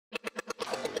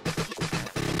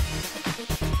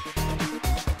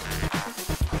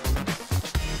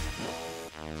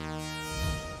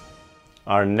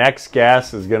Our next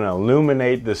guest is going to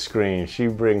illuminate the screen. She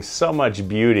brings so much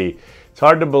beauty. It's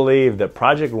hard to believe that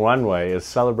Project Runway is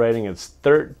celebrating its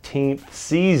 13th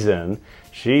season.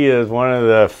 She is one of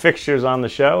the fixtures on the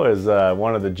show, as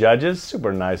one of the judges.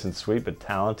 Super nice and sweet, but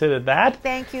talented at that.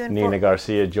 Thank you. Nina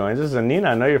Garcia joins us. And Nina,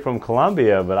 I know you're from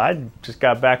Colombia, but I just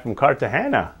got back from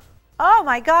Cartagena. Oh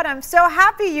my God, I'm so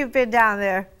happy you've been down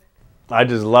there. I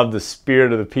just love the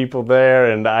spirit of the people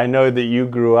there, and I know that you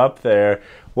grew up there.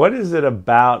 What is it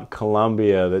about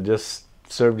Colombia that just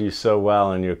served you so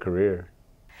well in your career?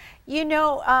 You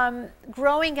know,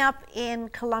 growing up in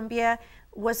Colombia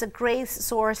was a great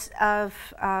source of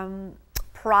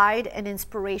pride and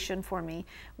inspiration for me.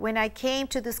 When I came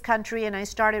to this country and I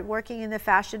started working in the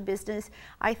fashion business,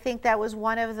 I think that was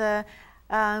one of the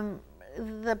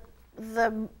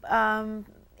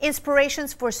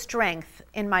inspirations for strength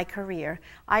in my career.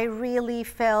 I really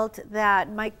felt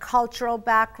that my cultural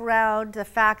background, the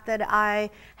fact that I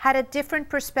had a different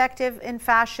perspective in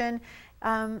fashion,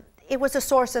 it was a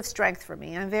source of strength for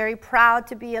me. I'm very proud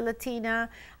to be a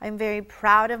Latina. I'm very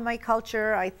proud of my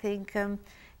culture. I think,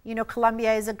 you know,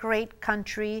 Colombia is a great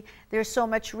country. There's so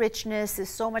much richness, there's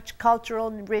so much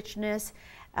cultural richness.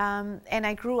 And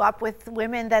I grew up with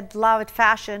women that loved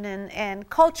fashion, and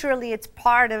culturally it's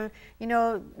part of, you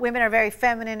know, women are very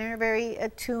feminine and are very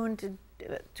attuned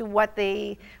to what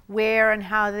they wear and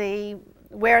how they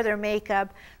wear their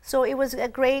makeup. So it was a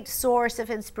great source of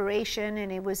inspiration,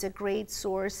 and it was a great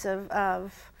source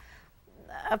of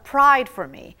pride for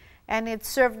me. And it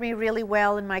served me really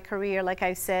well in my career. Like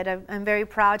I said, I'm very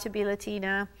proud to be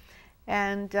Latina,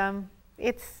 and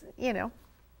it's, you know,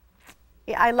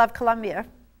 I love Colombia.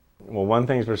 Well, one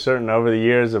thing's for certain, over the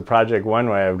years of Project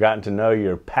Runway, I've gotten to know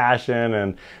your passion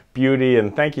and beauty,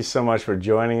 and thank you so much for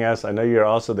joining us. I know you're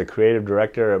also the creative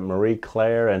director at Marie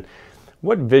Claire, and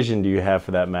what vision do you have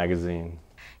for that magazine?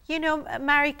 You know,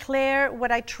 Marie Claire,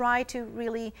 what I try to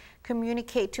really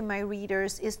communicate to my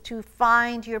readers is to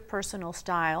find your personal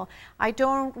style. I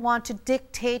don't want to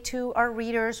dictate to our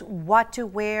readers what to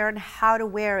wear and how to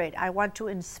wear it. I want to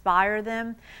inspire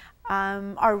them.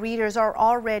 Our readers are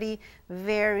already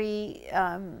very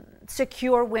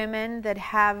secure women that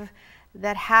have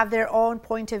their own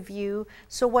point of view.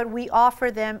 So what we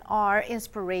offer them are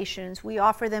inspirations. We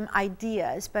offer them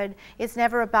ideas, but it's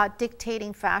never about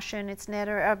dictating fashion. It's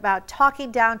never about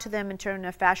talking down to them in terms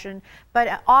of fashion,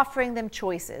 but offering them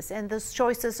choices. And those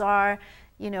choices are,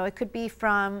 you know, it could be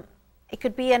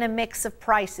in a mix of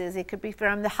prices. It could be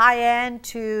from the high end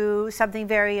to something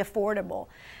very affordable.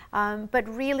 But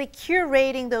really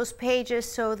curating those pages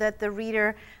so that the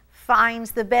reader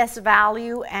finds the best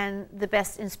value and the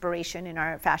best inspiration in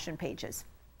our fashion pages.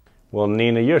 Well,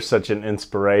 Nina, you're such an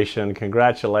inspiration.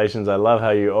 Congratulations. I love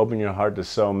how you open your heart to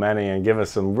so many and give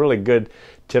us some really good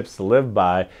tips to live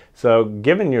by. So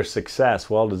given your success,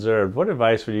 well-deserved, what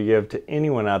advice would you give to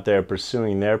anyone out there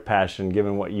pursuing their passion,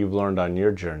 given what you've learned on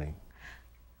your journey?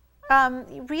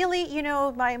 Really, you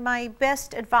know, my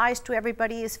best advice to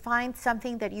everybody is find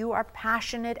something that you are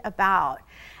passionate about,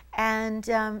 and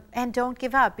don't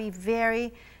give up. Be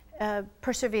very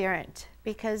perseverant,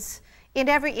 because in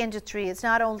every industry, it's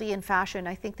not only in fashion.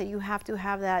 I think that you have to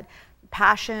have that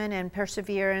passion and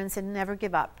perseverance and never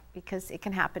give up, because it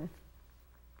can happen.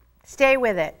 Stay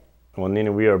with it. Well,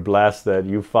 Nina, we are blessed that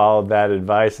you followed that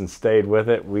advice and stayed with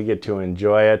it. We get to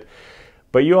enjoy it.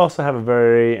 But you also have a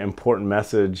very important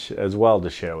message as well to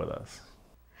share with us.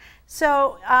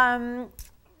 So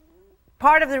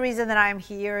part of the reason that I'm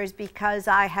here is because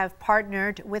I have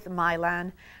partnered with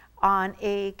Mylan on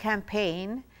a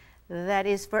campaign that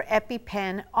is for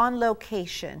EpiPen on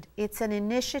location. It's an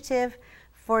initiative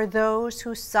for those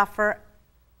who suffer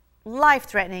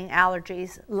life-threatening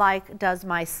allergies, like does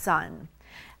my son.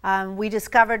 We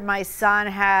discovered my son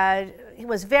he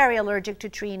was very allergic to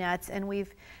tree nuts, and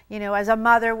we've, you know, as a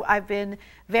mother, I've been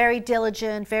very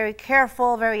diligent, very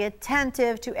careful, very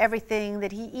attentive to everything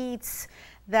that he eats,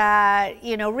 that,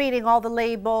 you know, reading all the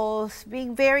labels,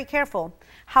 being very careful.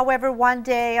 However, one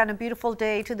day, on a beautiful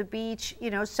day to the beach, you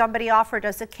know, somebody offered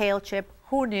us a kale chip.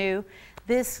 Who knew?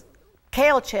 This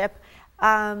kale chip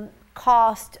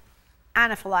caused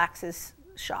anaphylaxis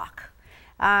shock.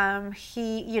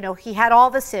 He had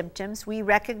all the symptoms. We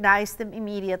recognized them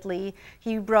immediately.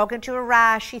 He broke into a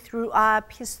rash. He threw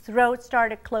up. His throat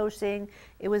started closing.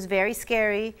 It was very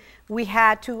scary. We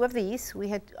had 2 of these. We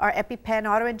had our EpiPen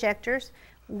auto injectors.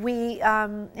 We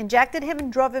injected him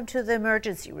and drove him to the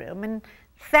emergency room. And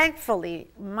thankfully,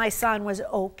 my son was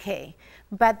okay.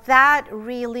 But that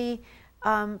really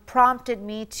prompted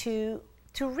me to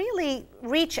really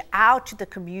reach out to the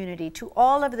community, to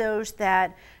all of those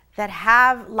that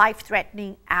have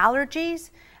life-threatening allergies,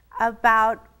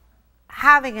 about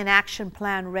having an action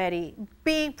plan ready,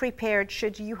 being prepared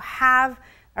should you have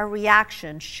a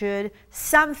reaction, should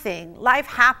something, life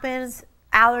happens,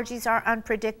 allergies are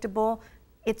unpredictable,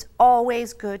 it's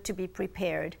always good to be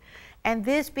prepared. And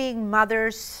this being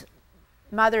Mother's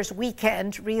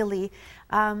Weekend, really,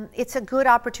 it's a good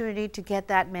opportunity to get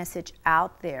that message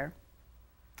out there.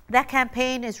 That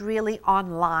campaign is really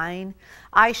online.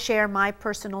 I share my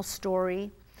personal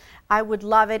story. I would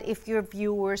love it if your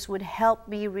viewers would help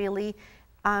me really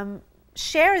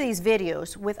share these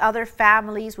videos with other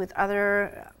families, with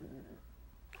other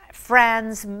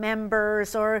friends,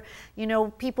 members, or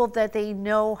people that they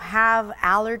know have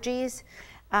allergies.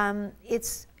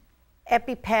 It's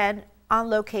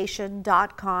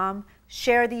EpiPenOnLocation.com.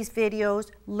 Share these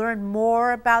videos, learn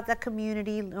more about the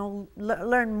community,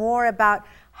 learn more about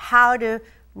how to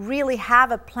really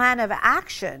have a plan of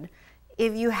action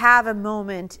if you have a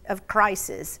moment of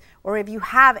crisis or if you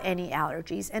have any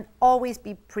allergies, and always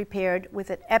be prepared with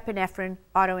an epinephrine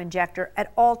auto-injector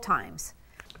at all times.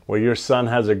 Well, your son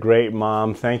has a great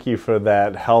mom. Thank you for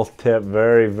that health tip.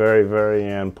 Very, very, very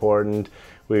important.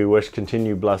 We wish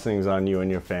continued blessings on you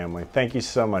and your family. Thank you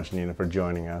so much, Nina, for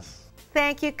joining us.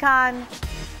 Thank you, Conn.